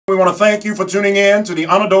We want to thank you for tuning in to the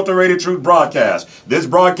Unadulterated Truth broadcast. This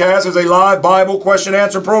broadcast is a live Bible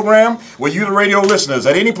question-answer program where you, the radio listeners,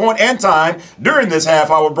 at any point and time during this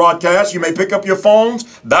half-hour broadcast, you may pick up your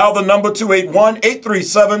phones, dial the number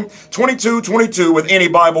 281-837-2222 with any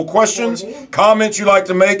Bible questions, comments you'd like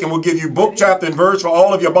to make, and we'll give you book, chapter, and verse for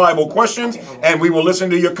all of your Bible questions, and we will listen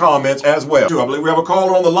to your comments as well. I believe we have a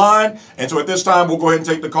caller on the line, and so at this time, we'll go ahead and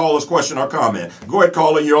take the caller's question or comment. Go ahead,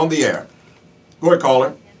 caller. You're on the air. Go ahead,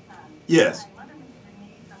 caller. Yes.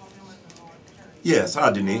 Yes.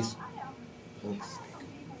 Hi, Denise.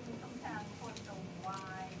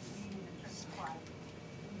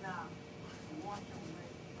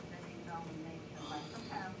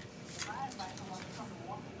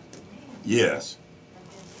 Yes.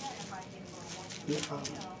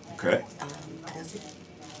 Okay.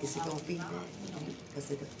 Is it going to be that?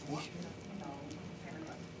 Because of the future?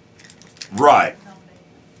 Right.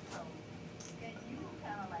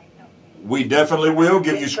 We definitely will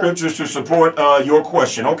give you scriptures to support your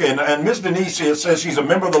question. Okay, and Miss Denise here says she's a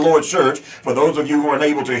member of the Lord's Church. For those of you who are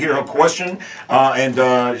unable to hear her question,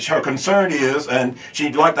 her concern is, and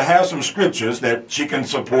she'd like to have some scriptures that she can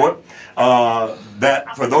support, that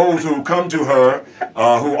for those who come to her,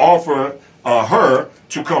 who offer her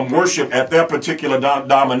to come worship at their particular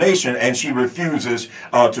denomination, and she refuses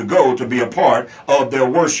to go to be a part of their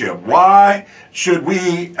worship. Why should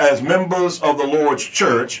we, as members of the Lord's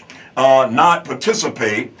Church, not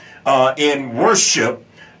participate in worship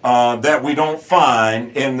that we don't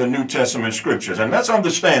find in the New Testament scriptures? And let's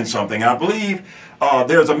understand something. I believe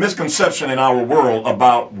there's a misconception in our world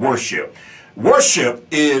about worship. Worship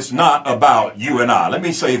is not about you and I. Let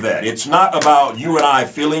me say that. It's not about you and I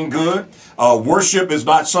feeling good. Worship is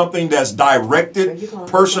not something that's directed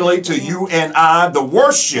personally to you and I. The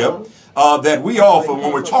worship that we offer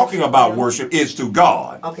when we're talking about worship is to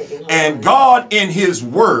God. And God in His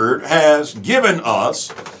Word has given us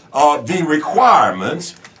the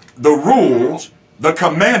requirements, the rules, the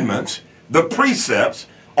commandments, the precepts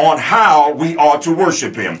on how we are to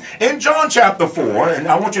worship Him. In John chapter 4, and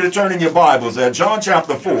I want you to turn in your Bibles there, John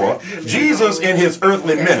chapter 4, Jesus in His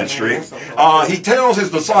earthly ministry, He tells His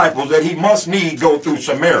disciples that He must need go through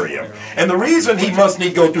Samaria. And the reason He must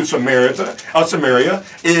need go through Samaria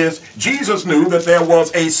is Jesus knew that there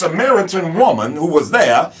was a Samaritan woman who was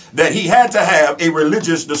there that He had to have a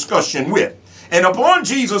religious discussion with. And upon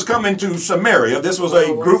Jesus coming to Samaria, this was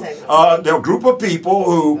a group of people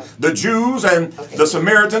who, the Jews and the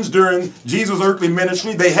Samaritans during Jesus' earthly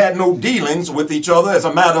ministry, they had no dealings with each other. As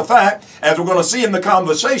a matter of fact, as we're going to see in the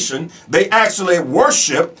conversation, they actually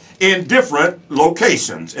worshiped in different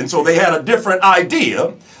locations. And so they had a different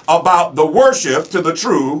idea about the worship to the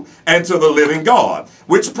true and to the living God,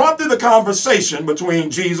 which prompted the conversation between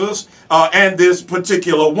Jesus and this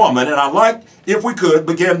particular woman. And I'd like, if we could,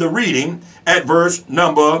 begin the reading at verse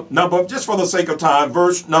number, just for the sake of time,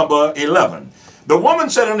 verse number 11. The woman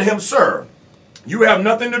said unto him, Sir, you have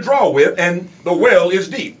nothing to draw with, and the well is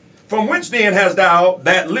deep. From whence then hast thou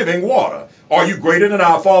that living water? Are you greater than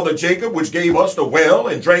our father Jacob, which gave us the well,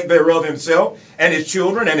 and drank thereof himself, and his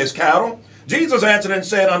children, and his cattle? Jesus answered and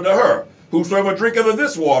said unto her, Whosoever drinketh of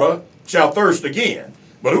this water shall thirst again.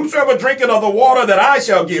 But whosoever drinketh of the water that I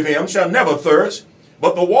shall give him shall never thirst.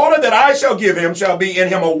 But the water that I shall give him shall be in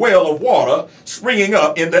him a well of water, springing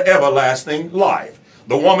up into everlasting life.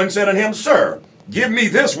 The woman said unto him, Sir, give me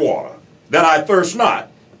this water, that I thirst not,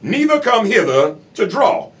 neither come hither to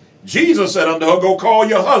draw. Jesus said unto her, Go call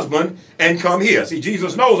your husband and come here. See,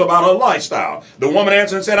 Jesus knows about her lifestyle. The woman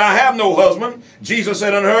answered and said, I have no husband. Jesus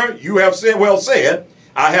said unto her, You have said, well said,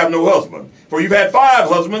 I have no husband. For you've had 5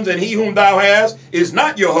 husbands, and he whom thou hast is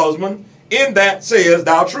not your husband. In that sayest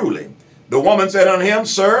thou truly. The woman said unto him,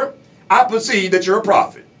 Sir, I perceive that you're a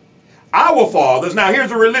prophet. Our fathers, now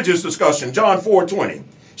here's a religious discussion, John 4:20.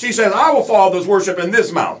 She says, Our fathers worship in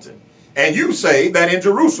this mountain, and you say that in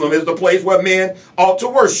Jerusalem is the place where men ought to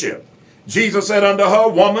worship. Jesus said unto her,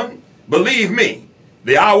 Woman, believe me,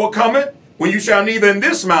 the hour cometh when you shall neither in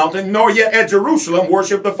this mountain nor yet at Jerusalem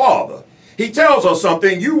worship the Father. He tells us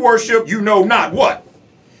something. You worship, you know not what.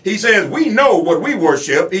 He says, we know what we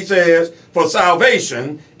worship. He says, for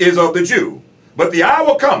salvation is of the Jew. But the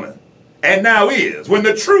hour cometh, and now is, when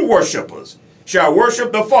the true worshipers shall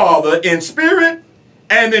worship the Father in spirit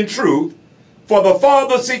and in truth, for the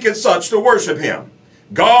Father seeketh such to worship him.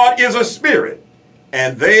 God is a spirit,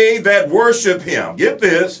 and they that worship him, get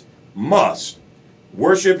this, must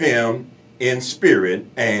worship him in spirit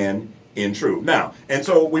and in truth. Now, and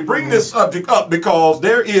so we bring this subject up because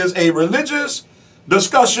there is a religious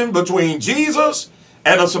discussion between Jesus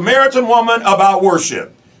and a Samaritan woman about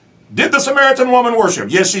worship. Did the Samaritan woman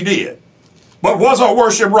worship? Yes, she did. But was her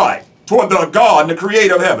worship right toward the God and the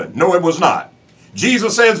creator of heaven? No, it was not.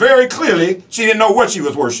 Jesus says very clearly she didn't know what she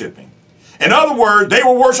was worshiping. In other words, they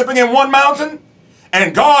were worshiping in one mountain,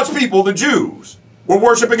 and God's people, the Jews, were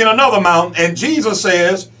worshiping in another mountain. And Jesus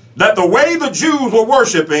says that the way the Jews were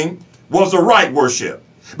worshiping was the right worship.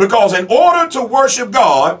 Because in order to worship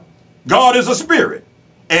God, God is a spirit,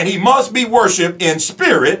 and he must be worshiped in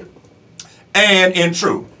spirit and in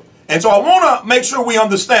truth. And so I want to make sure we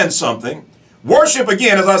understand something. Worship,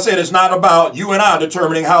 again, as I said, is not about you and I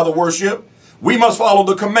determining how to worship. We must follow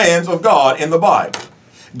the commands of God in the Bible.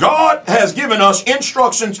 God has given us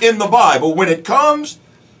instructions in the Bible. When it comes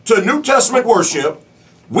to New Testament worship,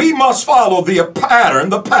 we must follow the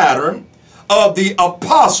pattern of the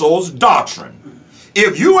apostles' doctrine.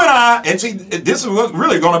 If you and I, and see, this is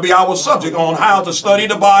really going to be our subject on how to study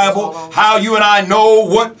the Bible, how you and I know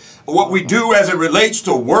what we do as it relates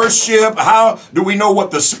to worship, how do we know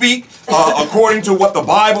what to speak according to what the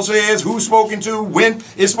Bible says, who's spoken to, when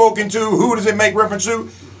it's spoken to, who does it make reference to.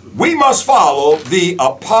 We must follow the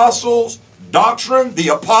apostles' doctrine, the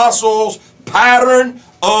apostles' pattern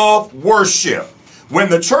of worship. When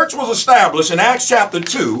the church was established in Acts chapter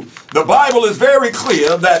 2, the Bible is very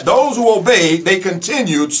clear that those who obeyed, they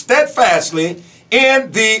continued steadfastly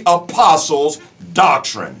in the apostles'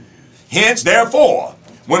 doctrine. Hence, therefore,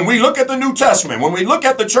 when we look at the New Testament, when we look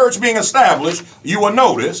at the church being established, you will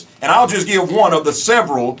notice, and I'll just give one of the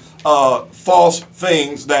several false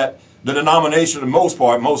things that the denomination, for the most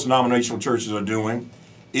part, most denominational churches are doing,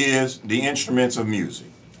 is the instruments of music.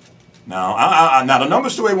 Now, now the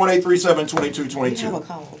number's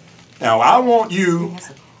 281-837-2222. Now, I want you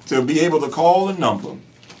to be able to call the number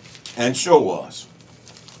and show us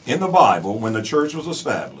in the Bible, when the church was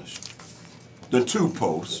established, the two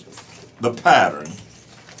posts, the pattern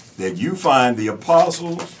that you find the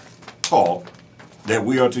apostles taught that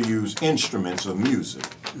we are to use instruments of music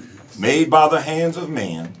made by the hands of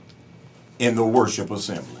man in the worship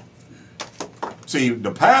assembly. See,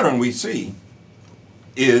 the pattern we see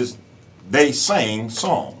is they sang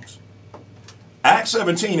songs. Acts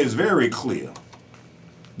 17 is very clear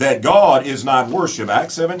that God is not worshiped.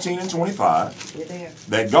 Acts 17 and 25.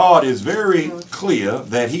 That God is very clear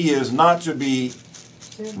that he is not to be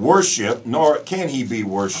worshiped, nor can he be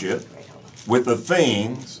worshiped with the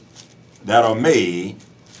things that are made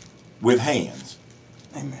with hands.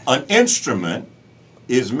 Amen. An instrument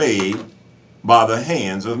is made by the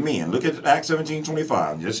hands of men. Look at Acts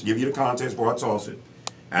 17:25. Just to give you the context before I toss it.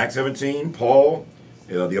 Acts 17, Paul,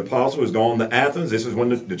 the apostle, has gone to Athens. This is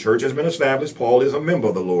when the church has been established. Paul is a member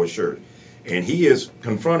of the Lord's church. And he is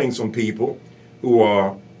confronting some people who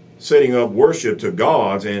are setting up worship to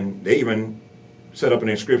gods, and they even set up an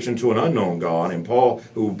inscription to an unknown God. And Paul,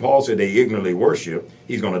 who Paul said they ignorantly worship,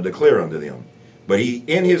 he's going to declare unto them. But he,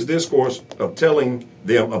 in his discourse of telling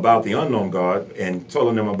them about the unknown God and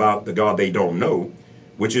telling them about the God they don't know,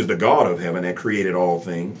 which is the God of heaven that created all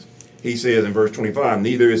things, he says in verse 25,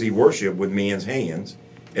 neither is he worshipped with men's hands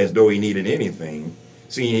as though he needed anything,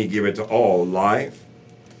 seeing he giveth to all life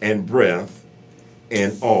and breath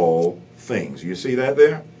and all things. You see that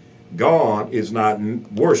there? God is not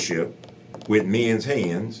worshipped with men's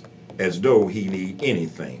hands as though he need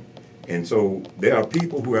anything. And so there are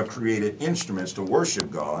people who have created instruments to worship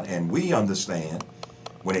God, and we understand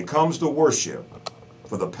when it comes to worship,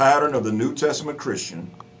 for the pattern of the New Testament Christian,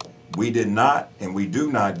 we did not and we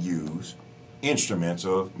do not use instruments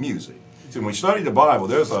of music. See, when we study the Bible,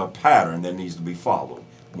 there's a pattern that needs to be followed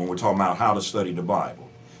when we're talking about how to study the Bible.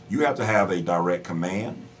 You have to have a direct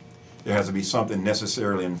command. There has to be something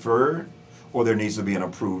necessarily inferred, or there needs to be an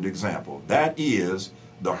approved example. That is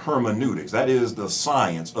the hermeneutics. That is the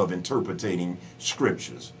science of interpreting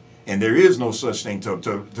scriptures. And there is no such thing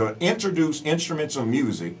to introduce instruments of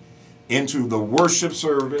music into the worship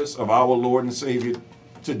service of our Lord and Savior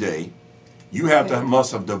today. You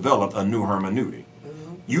must have developed a new hermeneutic.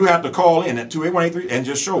 You have to call in at 28183 and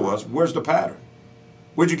just show us where's the pattern.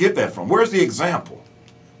 Where'd you get that from? Where's the example?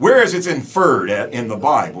 Where is it inferred at in the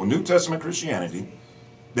Bible, New Testament Christianity,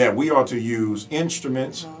 that we are to use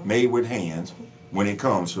instruments made with hands when it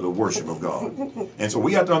comes to the worship of God? And so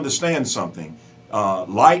we have to understand something.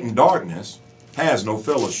 Light and darkness has no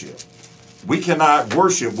fellowship. We cannot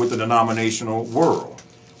worship with the denominational world.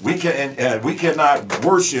 We cannot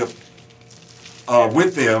worship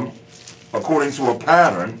with them according to a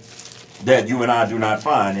pattern that you and I do not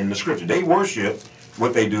find in the scripture. They worship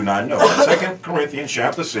what they do not know. 2 Corinthians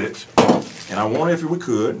chapter 6, and I want, if we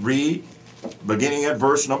could, read beginning at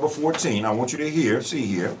verse number 14. I want you to see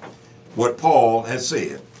here what Paul has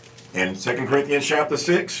said. In 2 Corinthians chapter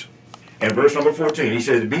 6 And verse number 14, he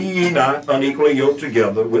says, be ye not unequally yoked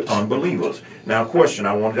together with unbelievers. Now, a question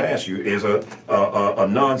I wanted to ask you, is a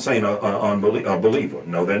non-saint a believer?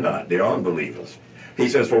 No, they're not. They're unbelievers. He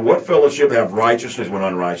says, for what fellowship have righteousness with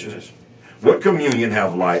unrighteousness? What communion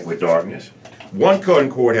have light with darkness? One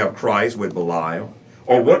concord have Christ with Belial?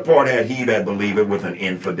 Or what part had he that believeth with an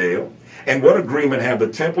infidel? And what agreement have the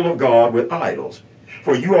temple of God with idols?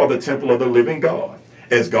 For you are the temple of the living God.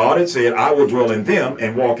 As God had said, I will dwell in them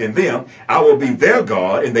and walk in them. I will be their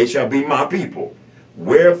God, and they shall be my people.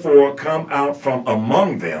 Wherefore come out from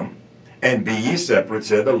among them, and be ye separate,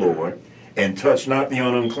 said the Lord, and touch not the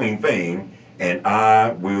unclean thing, and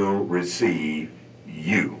I will receive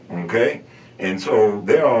you. Okay? And so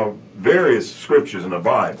there are various scriptures in the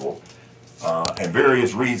Bible and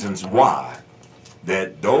various reasons why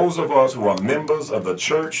that those of us who are members of the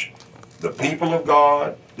church, the people of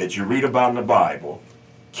God that you read about in the Bible,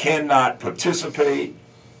 cannot participate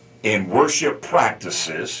in worship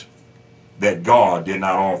practices that God did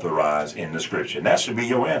not authorize in the scripture. And that should be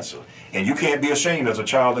your answer. And you can't be ashamed as a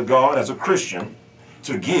child of God, as a Christian,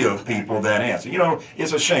 to give people that answer. You know,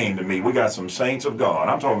 it's a shame to me. We got some saints of God,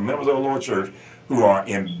 I'm talking members of the Lord Church, who are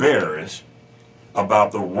embarrassed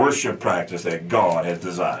about the worship practice that God has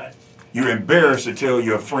designed. You're embarrassed to tell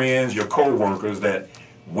your friends, your co-workers, that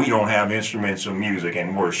we don't have instruments of music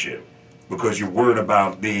and worship, because you're worried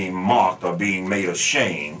about being mocked or being made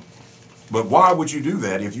ashamed. But why would you do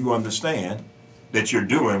that if you understand that you're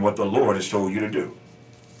doing what the Lord has told you to do?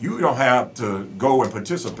 You don't have to go and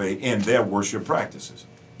participate in their worship practices.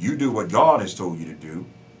 You do what God has told you to do,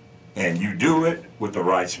 and you do it with the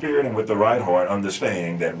right spirit and with the right heart,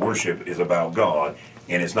 understanding that worship is about God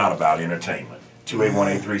and it's not about entertainment.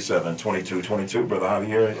 281-837-2222. Brother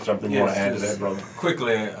Javier, something you want to add to that, brother?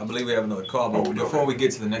 Quickly, I believe we have another call, but before we get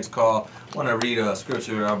to the next call, I want to read a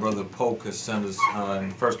scripture our brother Polk has sent us in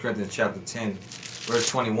 1 Corinthians chapter 10, verse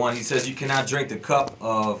 21. He says, you cannot drink the cup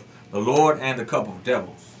of the Lord and the cup of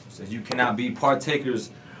devils. He says, you cannot be partakers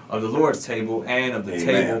of the Lord's table and of the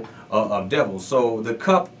table of devils. So the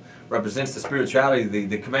cup represents the spirituality,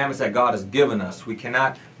 the commandments that God has given us. We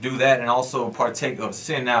cannot do that and also partake of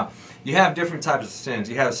sin. Now, you have different types of sins.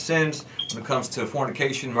 You have sins when it comes to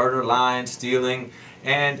fornication, murder, lying, stealing,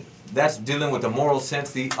 and that's dealing with the moral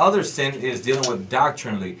sense. The other sin is dealing with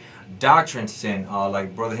doctrine sin.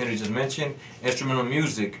 Like Brother Henry just mentioned, instrumental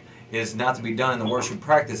music is not to be done in the worship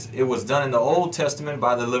practice. It was done in the Old Testament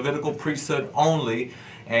by the Levitical priesthood only,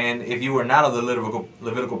 and if you were not of the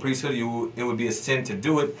Levitical priesthood, it would be a sin to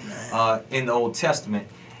do it in the Old Testament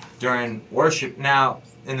during worship. Now,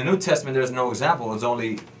 in the New Testament, there's no example. It's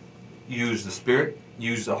only use the spirit,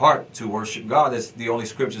 use the heart to worship God. That's the only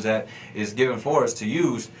scriptures that is given for us to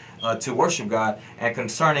use to worship God. And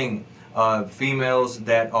concerning females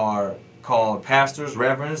that are called pastors,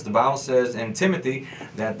 reverends, the Bible says in Timothy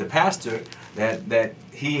that the pastor, that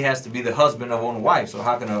he has to be the husband of one wife. So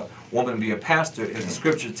how can a woman be a pastor if the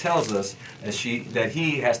scripture tells us that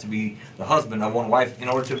he has to be the husband of one wife in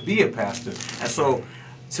order to be a pastor? And so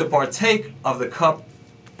to partake of the cup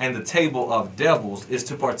and the table of devils is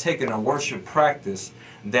to partake in a worship practice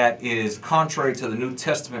that is contrary to the New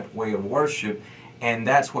Testament way of worship, and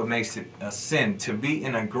that's what makes it a sin. To be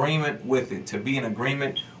in agreement with it, to be in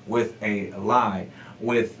agreement with a lie,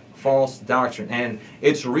 with false doctrine. And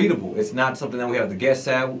it's readable. It's not something that we have to guess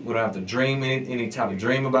at. We don't have to dream any type of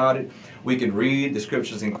dream about it. We can read the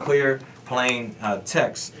scriptures in clear, plain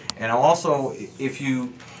text. And also, if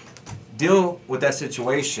you deal with that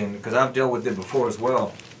situation, because I've dealt with it before as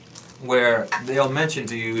well, where they'll mention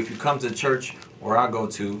to you, if you come to the church where I go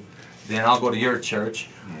to, then I'll go to your church.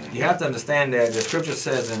 You have to understand that the scripture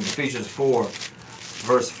says in Ephesians 4,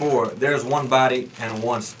 verse 4, there's one body and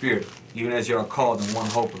one spirit, even as you are called in one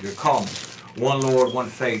hope of your calling. One Lord, one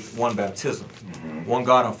faith, one baptism. One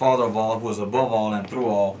God and Father of all, who is above all and through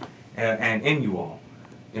all and in you all.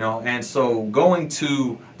 You know, and so going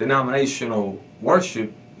to denominational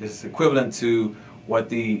worship is equivalent to what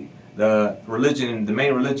the religion, the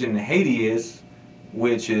main religion in Haiti is,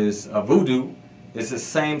 which is voodoo. It's the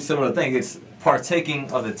same similar thing. It's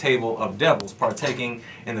partaking of the table of devils, partaking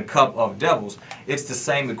in the cup of devils. It's the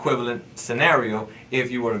same equivalent scenario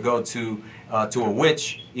if you were to go to a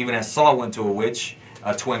witch, even as Saul went to a witch,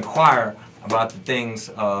 to inquire about the things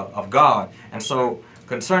of God. And so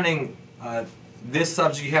concerning this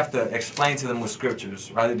subject, you have to explain to them with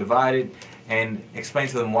scriptures, rightly divided, and explain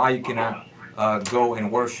to them why you cannot go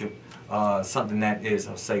and worship something that is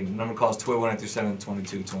of Satan. Number calls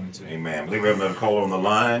 281-837-2222. Amen. I believe we have another caller on the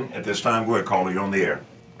line at this time. Go ahead, caller. You're on the air.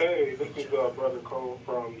 Hey, this is Brother Cole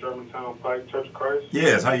from Germantown Pike Church of Christ.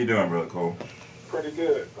 Yes. How you doing, Brother Cole? Pretty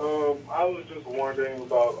good. I was just wondering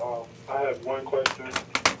about, I have one question.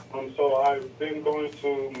 So I've been going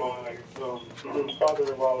to my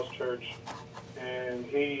father-in-law's church, and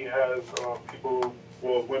he has people,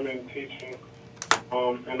 well, women teaching,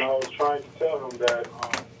 and I was trying to tell him that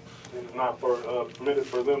it's not permitted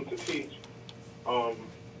for them to teach,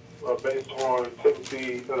 based on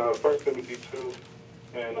Timothy, 1 Timothy 2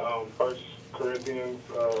 and 1 Corinthians,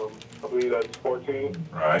 I believe that's 14.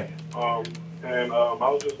 Right. And I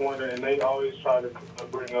was just wondering, and they always try to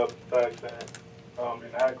bring up the fact that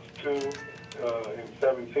in Acts 2 and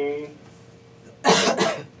 17,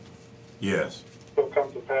 Yes. so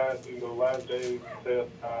come to pass in the last days that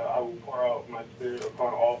I will pour out my spirit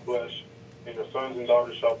upon all flesh, and your sons and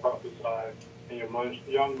daughters shall prophesy, and your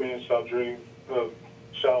young men shall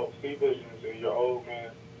shall see visions, and your old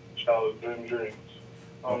men shall dream dreams.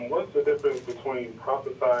 What's the difference between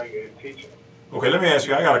prophesying and teaching? Okay, let me ask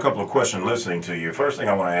you, I got a couple of questions listening to you. First thing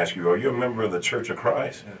I want to ask you, are you a member of the Church of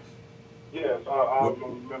Christ? Yes, I'm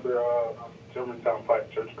a member of Germantown Pike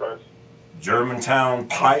Church of Christ. Germantown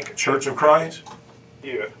Pike Church of Christ?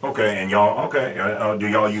 Yeah. Okay, and y'all, okay, do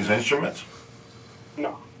y'all use instruments?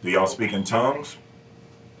 No. Do y'all speak in tongues?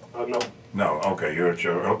 No. No, okay, you're a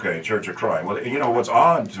Church of Christ. Well, you know, what's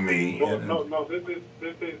odd to me... No, this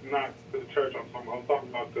is not the church I'm talking about. I'm talking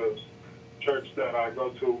about the church that I go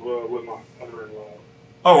to with my mother-in-law.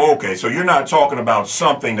 Oh, okay, so you're not talking about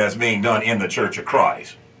something that's being done in the Church of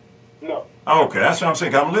Christ? No. Okay, that's what I'm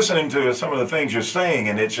saying. I'm listening to some of the things you're saying,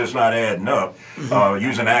 and it's just not adding up.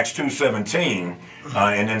 Using Acts 2:17,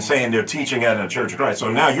 and then saying they're teaching at the Church of Christ.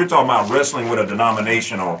 So now you're talking about wrestling with a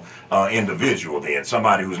denominational individual, then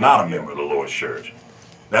somebody who's not a member of the Lord's church.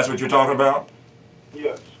 That's what you're talking about?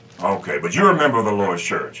 Yes. Okay, but you're a member of the Lord's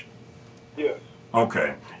church. Yes.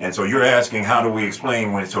 Okay, and so you're asking, how do we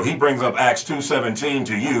explain when? So he brings up Acts 2:17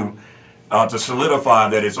 to you to solidify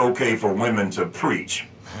that it's okay for women to preach.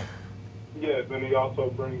 Yes, and he also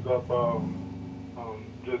brings up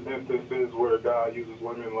just instances where God uses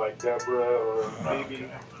women like Deborah or Phoebe. Okay.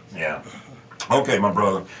 Yeah. Okay, my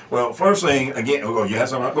brother. Well, first thing, again, oh, you have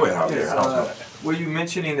something? Go ahead. Yes, were you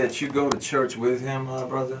mentioning that you go to church with him,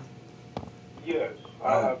 brother? Yes,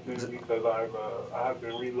 I have been because I have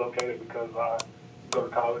been relocated because I go to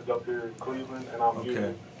college up here in Cleveland, and I'm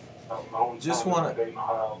using my own town in Dayton,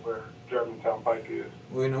 Ohio, where Germantown Pike is.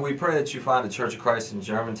 We pray that you find the Church of Christ in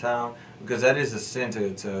Germantown, because that is a sin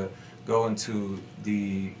to go into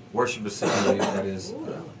the worship assembly that is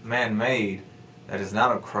man-made, that is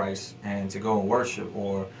not of Christ, and to go and worship,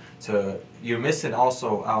 or you're missing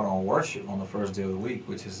also out on worship on the first day of the week,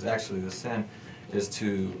 which is actually the sin, is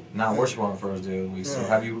to not worship on the first day of the week. So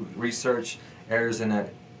have you researched areas in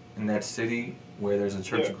that city where there's a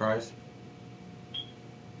Church of Christ?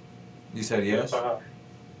 You said yes? Yes, I have.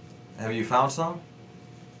 Have you found some?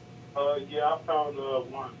 Yeah, I found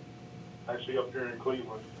one, actually up here in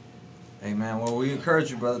Cleveland. Amen. Well, we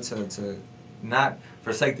encourage you, brother, to not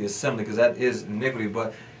forsake the assembly, because that is iniquity.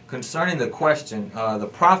 But concerning the question, the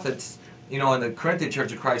prophets, in the Corinthian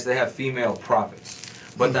Church of Christ, they have female prophets.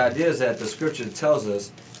 But the idea is that the scripture tells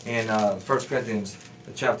us in 1 Corinthians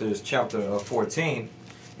chapter 14,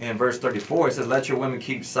 in verse 34, it says, "Let your women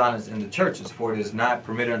keep silence in the churches, for it is not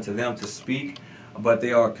permitted unto them to speak, but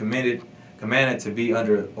they are commanded to be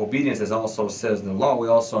under obedience, as also says the law." We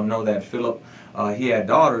also know that Philip, he had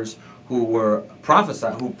daughters who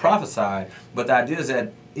prophesied. But the idea is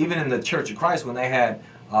that even in the Church of Christ, when they had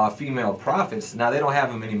female prophets, now they don't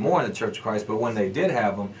have them anymore in the Church of Christ, but when they did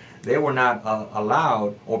have them, they were not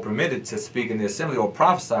allowed or permitted to speak in the assembly or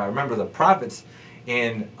prophesy. Remember, the prophets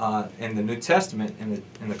in the New Testament,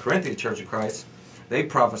 in the Corinthian Church of Christ, they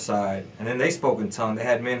prophesied, and then they spoke in tongue. They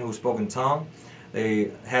had men who spoke in tongue.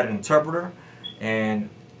 They had an interpreter, and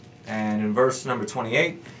in verse number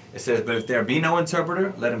 28, it says, "But if there be no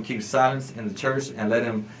interpreter, let him keep silence in the church, and let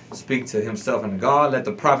him speak to himself and to God. Let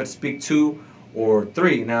the prophet speak 2 or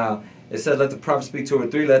 3. Now, it says, "Let the prophet speak 2 or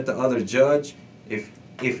 3, let the other judge. If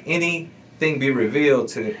anything be revealed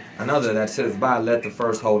to another that sitteth by, let the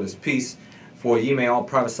first hold his peace. For ye may all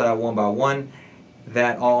prophesy one by one,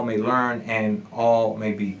 that all may learn and all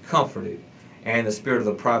may be comforted. And the spirit of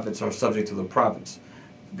the prophets are subject to the prophets.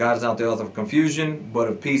 God is not the author of confusion, but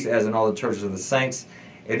of peace, as in all the churches of the saints."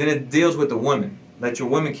 And then it deals with the women. "Let your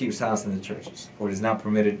women keep silence in the churches, for it is not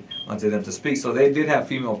permitted unto them to speak." So they did have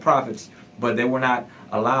female prophets, but they were not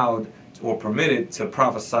allowed or permitted to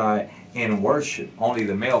prophesy in worship. Only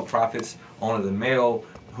the male prophets, only the male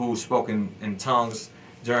who spoke in tongues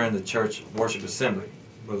during the church worship assembly.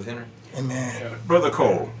 Brother Henry? Amen. Brother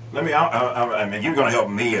Cole, let me. I mean, you're going to help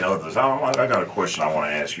me and others. I got a question I want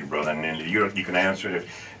to ask you, brother, and then you can answer it.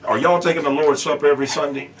 Are y'all taking the Lord's Supper every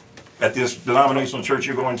Sunday at this denominational church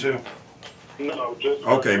you're going to? No, just.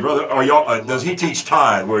 Okay, brother. Are y'all? Does he teach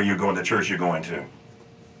tithe where you're going? The church you're going to?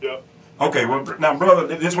 Yep. Okay, well, now, brother,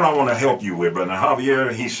 this is what I want to help you with, brother. Now,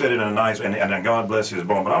 Javier, he said it in a nice, and God bless his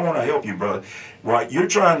bone, but I want to help you, brother. Right, you're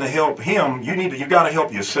trying to help him. You got to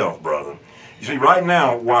help yourself, brother. You see, right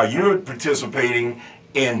now, while you're participating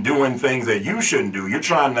in doing things that you shouldn't do, you're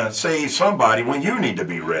trying to save somebody when you need to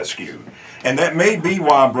be rescued. And that may be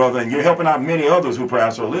why, brother, and you're helping out many others who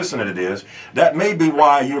perhaps are listening to this, that may be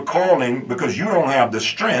why you're calling, because you don't have the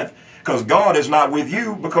strength, because God is not with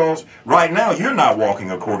you, because right now you're not walking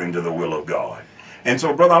according to the will of God. And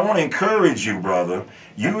so, brother, I want to encourage you, brother.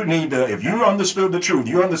 You need to, if you understood the truth,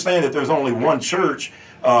 you understand that there's only one church,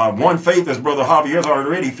 one faith, as Brother Javier's already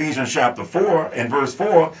read, Ephesians chapter 4 and verse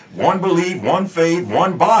 4, one belief, one faith,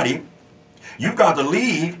 one body. You've got to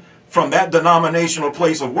leave from that denominational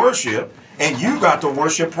place of worship, and you've got to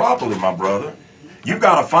worship properly, my brother. You've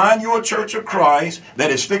got to find you a church of Christ that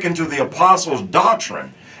is sticking to the apostles'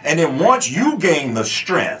 doctrine. And then once you gain the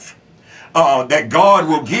strength that God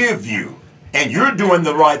will give you, and you're doing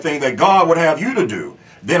the right thing that God would have you to do,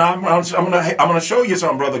 then I'm gonna show you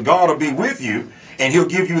something, brother. God will be with you, and he'll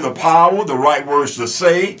give you the power, the right words to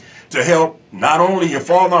say, to help not only your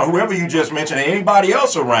father, whoever you just mentioned, and anybody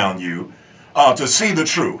else around you, to see the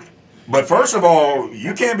truth. But first of all,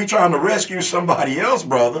 you can't be trying to rescue somebody else,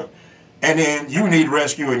 brother, and then you need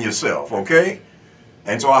rescuing yourself, okay?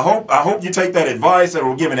 And so I hope you take that advice that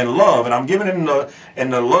we're giving in love, and I'm giving it in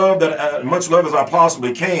the love that much love as I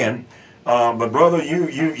possibly can. But brother,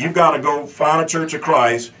 you got to go find a church of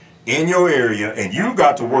Christ in your area, and you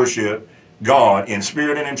got to worship God in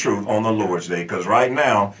spirit and in truth on the Lord's Day, because right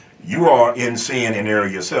now you are in sin and error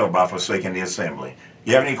yourself by forsaking the assembly.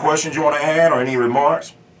 You have any questions you want to add or any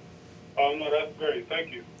remarks? No, that's great.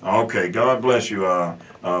 Thank you. Okay, God bless you,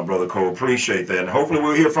 Brother Cole. Appreciate that. And hopefully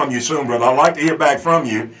we'll hear from you soon, brother. I'd like to hear back from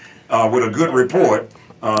you with a good report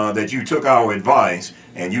that you took our advice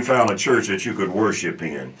and you found a church that you could worship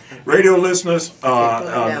in. Radio listeners,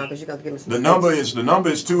 the number is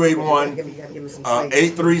 281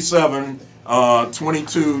 837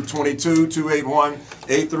 2222 281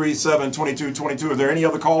 837 2222. Is there any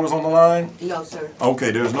other callers on the line? No, sir.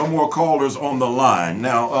 Okay, there's no more callers on the line.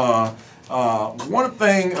 Now, one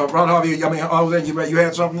thing, Ron Javier, I mean, you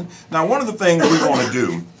had something? Now, one of the things we want to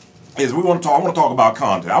do is I want to talk about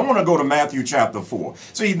content. I want to go to Matthew chapter 4.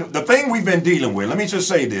 See, the thing we've been dealing with, let me just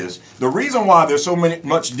say this. The reason why there's so many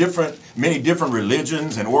different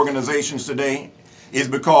religions and organizations today is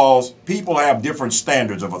because people have different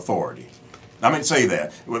standards of authority. I mean, say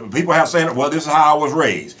that. People have saying, well, this is how I was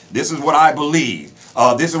raised. This is what I believe.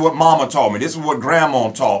 This is what Mama taught me. This is what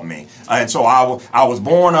Grandma taught me. And so I was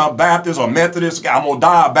born a Baptist or Methodist. I'm going to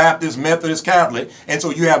die a Baptist, Methodist, Catholic. And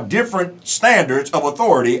so you have different standards of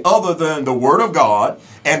authority other than the Word of God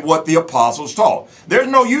and what the apostles taught. There's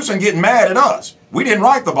no use in getting mad at us. We didn't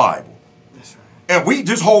write the Bible. That's right. And we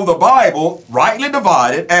just hold the Bible rightly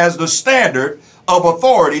divided as the standard of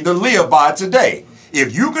authority to live by today.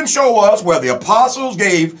 If you can show us where the apostles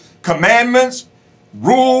gave commandments,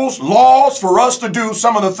 rules, laws for us to do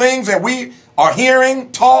some of the things that we are hearing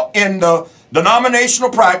taught in the denominational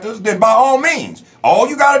practice, then by all means, all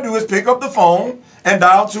you got to do is pick up the phone and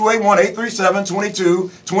dial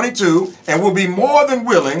 281-837-2222, and we'll be more than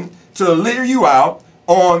willing to lay you out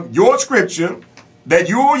on your scripture that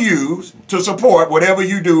you will use to support whatever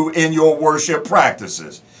you do in your worship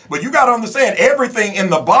practices. But you got to understand, everything in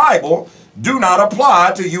the Bible do not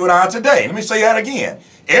apply to you and I today. Let me say that again.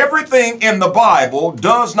 Everything in the Bible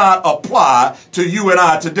does not apply to you and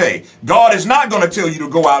I today. God is not going to tell you to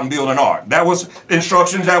go out and build an ark. That was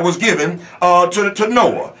instructions that was given to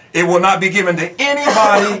Noah. It will not be given to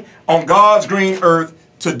anybody on God's green earth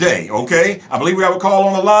today, okay? I believe we have a call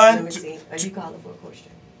on the line. Let me see. Are you calling for a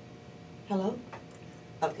question? Hello?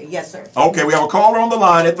 Okay, yes, sir. Okay, we have a caller on the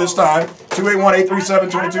line at this time.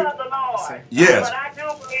 281-837-2222. Yes. But I do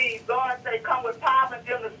believe God said come with power and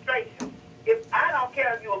demonstration. If I don't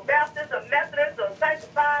care if you're a Baptist, a Methodist, or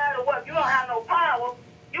sanctified, or what, if you don't have no power,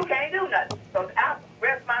 you can't do nothing. So I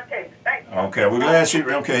rest my case. Thank you. Okay, we're glad she.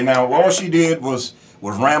 Okay, now all she did was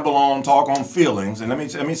ramble on, talk on feelings, and let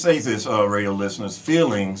me say this, radio listeners.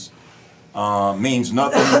 Feelings means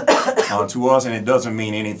nothing to us, and it doesn't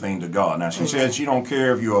mean anything to God. Now, she said she don't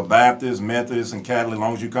care if you're a Baptist, Methodist, and Catholic, as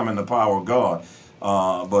long as you come in the power of God.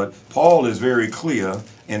 But Paul is very clear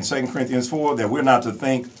in 2 Corinthians 4 that we're not to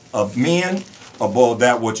think of men above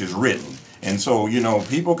that which is written. And so, you know,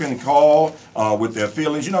 people can call with their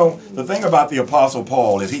feelings. You know, the thing about the Apostle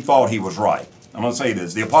Paul is he thought he was right. I'm going to say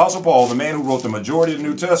this. The Apostle Paul, the man who wrote the majority of the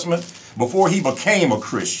New Testament, before he became a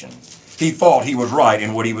Christian, he thought he was right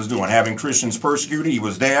in what he was doing. Having Christians persecuted, he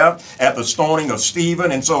was there at the stoning of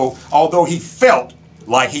Stephen. And so, although he felt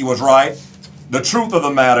like he was right, the truth of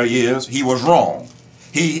the matter is he was wrong.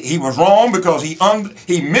 He was wrong because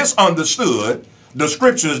he misunderstood the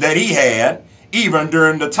scriptures that he had even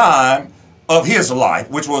during the time of his life,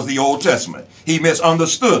 which was the Old Testament. He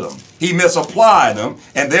misunderstood them. He misapplied them,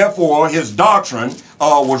 and therefore his doctrine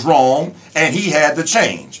was wrong, and he had to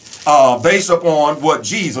change based upon what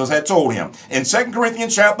Jesus had told him. In 2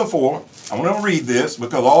 Corinthians chapter 4, I want to read this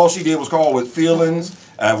because all she did was call with feelings,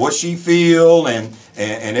 what she feel, and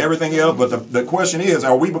everything else. But the question is,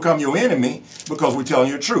 are we become your enemy because we're telling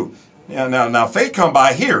you the truth? Now, faith comes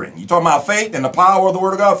by hearing. You talking about faith and the power of the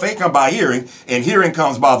Word of God? Faith comes by hearing, and hearing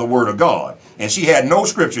comes by the Word of God. And she had no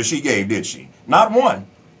scripture she gave, did she? Not one.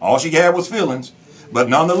 All she had was feelings. But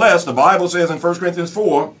nonetheless, the Bible says in 1 Corinthians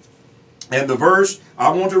 4, and the verse I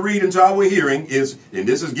want to read into our hearing is, and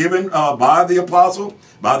this is given by the Apostle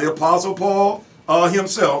Paul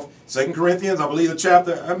himself. 2 Corinthians, I believe the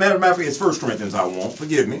chapter, matter of fact, it's 1 Corinthians I want,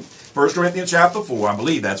 forgive me. 1 Corinthians chapter 4, I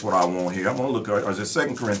believe that's what I want here. I'm going to look at, or is it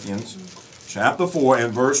 2 Corinthians chapter 4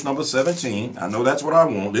 and verse number 17. I know that's what I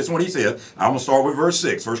want. This is what he said. I'm going to start with verse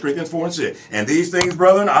 6. 1 Corinthians 4 and 6. And these things,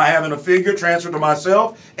 brethren, I have in a figure transferred to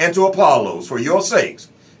myself and to Apollos for your sakes,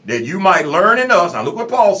 that you might learn in us. Now look what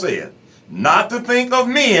Paul said. Not to think of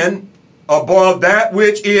men above that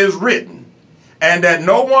which is written, and that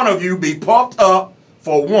no one of you be puffed up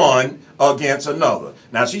for one against another.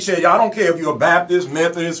 Now she said, I don't care if you're a Baptist,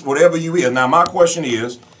 Methodist, whatever you is. Now my question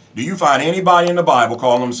is, do you find anybody in the Bible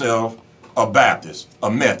call themselves a Baptist, a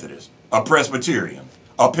Methodist, a Presbyterian,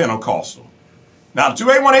 a Pentecostal? Now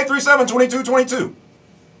 281-837-2222.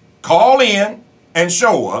 Call in and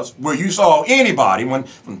show us where you saw anybody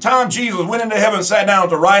from the time Jesus went into heaven and sat down at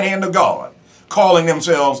the right hand of God, calling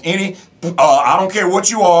themselves any, I don't care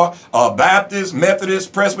what you are, a Baptist,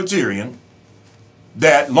 Methodist, Presbyterian,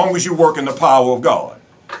 that long as you work in the power of God.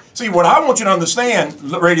 See, what I want you to understand,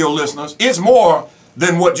 radio listeners, is more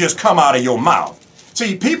than what just come out of your mouth.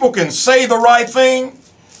 See, people can say the right thing,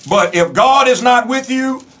 but if God is not with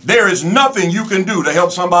you, there is nothing you can do to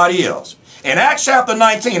help somebody else. In Acts chapter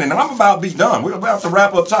 19, and I'm about to be done. We're about to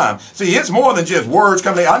wrap up time. See, it's more than just words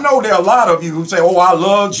coming. I know there are a lot of you who say, oh, I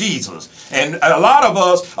love Jesus. And a lot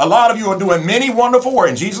of you are doing many wonderful works.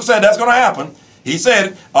 And Jesus said that's going to happen. He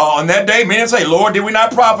said, on that day, many say, Lord, did we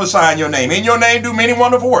not prophesy in your name? In your name do many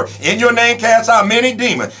wonderful works. In your name cast out many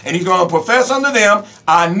demons. And he's going to profess unto them,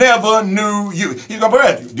 I never knew you. He's going to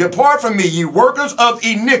profess, depart from me, you workers of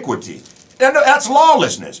iniquity. And that's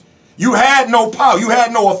lawlessness. You had no power. You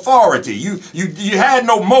had no authority. You had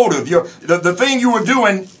no motive. The thing you were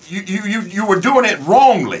doing, you were doing it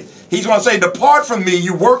wrongly. He's going to say, depart from me,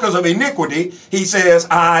 you workers of iniquity. He says,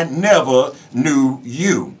 I never knew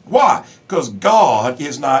you. Why? Because God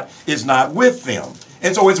is not with them.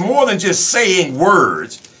 And so it's more than just saying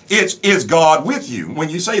words. Is God with you when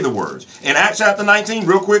you say the words? In Acts chapter 19,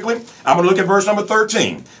 real quickly, I'm going to look at verse number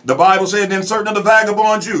 13. The Bible said, then certain of the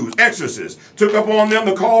vagabond Jews, exorcists, took upon them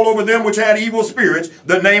to call over them which had evil spirits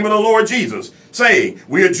the name of the Lord Jesus, saying,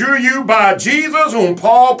 we adjure you by Jesus whom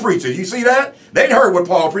Paul preaches. You see that? They'd heard what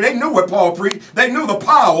Paul preached. They knew what Paul preached. They knew the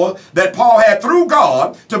power that Paul had through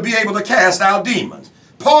God to be able to cast out demons.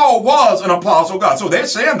 Paul was an apostle of God. So they're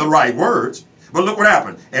saying the right words. But look what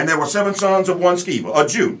happened. And there were 7 sons of one Sceva, a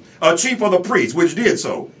Jew, a chief of the priests, which did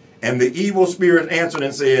so. And the evil spirit answered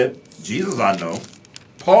and said, Jesus I know,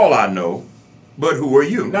 Paul I know, but who are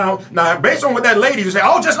you? Now based on what that lady said,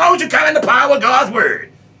 oh, just know you come in the power of God's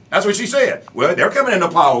word. That's what she said. Well, they're coming in the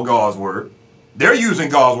power of God's word. They're using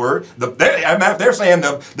God's word. They're saying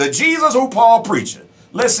the Jesus who Paul preached.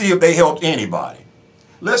 Let's see if they helped anybody.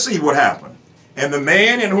 Let's see what happened. And the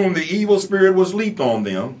man in whom the evil spirit was leaped on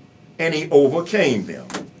them, and he overcame them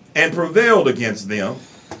and prevailed against them,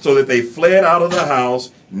 so that they fled out of the house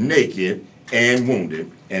naked and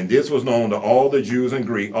wounded. And this was known to all the Jews and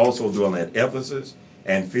Greeks also dwelling at Ephesus,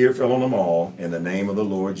 and fear fell on them all, and the name of the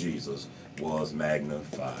Lord Jesus was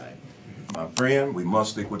magnified. My friend, we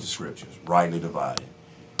must stick with the scriptures, rightly divided.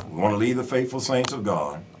 We want to lead the faithful saints of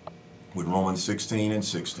God with Romans 16 and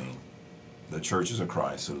 16. The churches of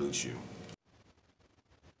Christ salute you.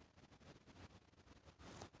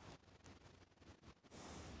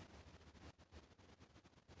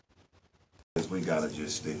 We got to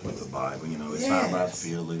just stick with the Bible. You know, it's not about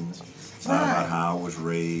feelings. It's not about how I was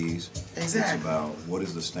raised. Exactly. It's about what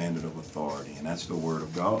is the standard of authority, and that's the Word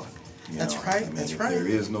of God. You That's know, right. I mean, That's if right. there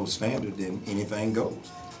is no standard, then anything goes.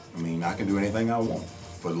 I mean, I can do anything I want.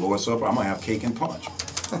 For the Lord's Supper, I'm gonna have cake and punch.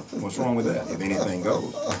 What's wrong with that? If anything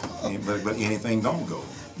goes, but anything don't go.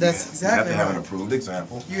 That's You exactly have to have right. an approved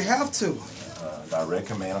example. You have to. Direct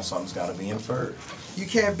command of something's got to be inferred. You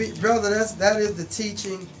can't be, brother. That is the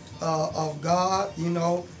teaching of God. You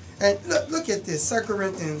know, and look at this. 2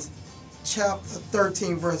 Corinthians chapter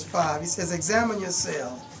 13, verse 5. He says, "Examine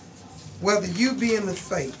yourselves, whether you be in the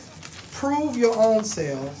faith. Prove your own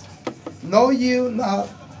selves. Know you not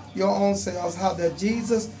your own selves how that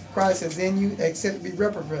Jesus Christ is in you, except to be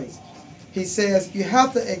reprobate." He says you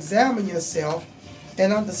have to examine yourself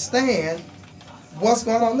and understand what's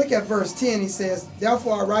going on. Look at verse 10. He says,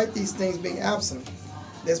 "Therefore I write these things being absent,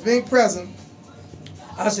 that's being present,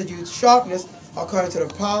 I should use sharpness according to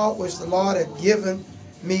the power which the Lord had given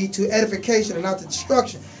me to edification and not to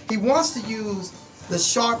destruction." He wants to use the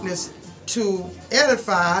sharpness to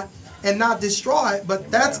edify and not destroy it, but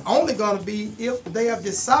that's only going to be if they have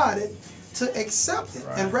decided to accept it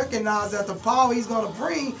and recognize that the power he's going to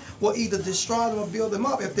bring will either destroy them or build them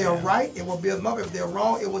up. If they're right, it will build them up. If they're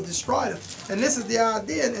wrong, it will destroy them. And this is the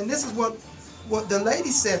idea, and this is what the lady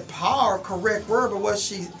said, power, correct word, but what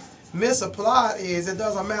she misapplied is it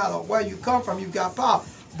doesn't matter where you come from, you've got power.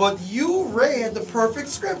 But you read the perfect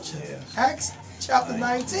scripture, Acts chapter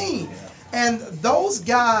 19. And those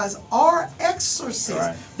guys are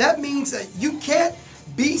exorcists. That means that you can't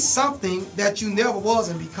be something that you never was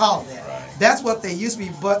and be called that. That's what they used to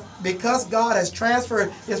be. But because God has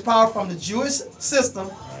transferred his power from the Jewish system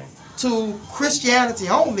to Christianity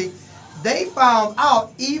only, they found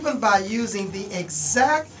out even by using the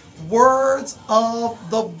exact words of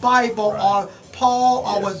the Bible or Paul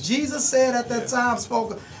or what Jesus said at that time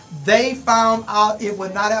spoke, they found out it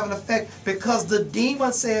would not have an effect because the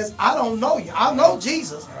demon says, I don't know you. I know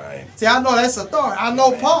Jesus. See, I know that's authority. I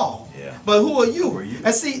know Paul. But who are you?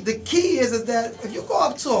 And see, the key is that if you go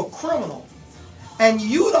up to a criminal and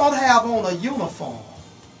you don't have on a uniform,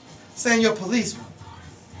 saying you're a policeman,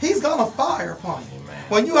 he's going to fire upon you.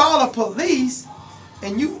 When you are the police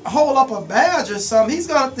and you hold up a badge or something, he's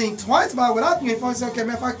going to think twice about it without you. He say, okay,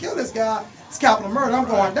 man, if I kill this guy, it's capital murder, I'm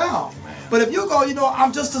going down. But if you go, you know,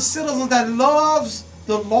 I'm just a citizen that loves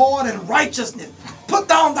the Lord and righteousness, put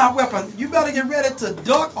down that weapon. You better get ready to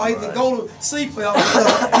duck or either go to sleep forever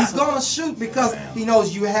because he's going to shoot because he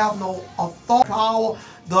knows you have no authority. Power.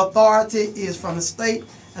 The authority is from the state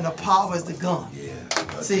and the power is the gun.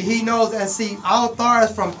 See, he knows that. See, our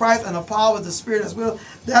authority is from Christ and the power is the Spirit as well.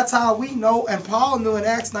 That's how we know, and Paul knew in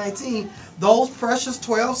Acts 19, those precious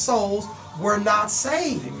 12 souls were not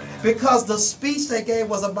saved because the speech they gave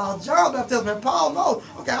was about John baptism. And Paul knows,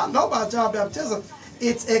 okay, I know about John baptism.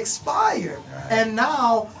 It's expired. And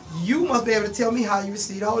now you must be able to tell me how you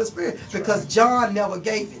received the Holy Spirit because John never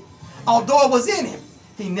gave it. Although it was in him,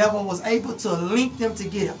 he never was able to link them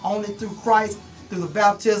together. Only through Christ, through the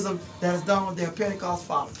baptism that is done with their Pentecost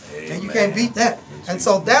fathers. And you can't beat that. And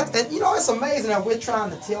so that, and you know, it's amazing that we're trying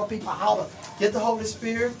to tell people how to get the Holy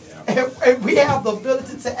Spirit. And we have the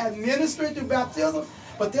ability to administer it through baptism,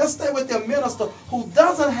 but they'll stay with their minister who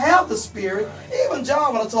doesn't have the Spirit. Even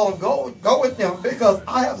John would have told them, go with them because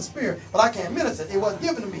I have the Spirit, but I can't minister it. It wasn't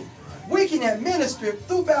given to me. We can administer it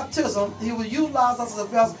through baptism. He will utilize us as a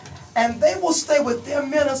vessel, and they will stay with their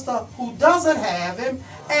minister who doesn't have him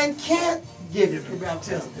and can't give it through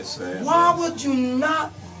baptism. Why would you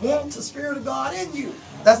not want the Spirit of God in you?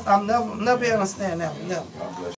 I'll never understand that one. Never.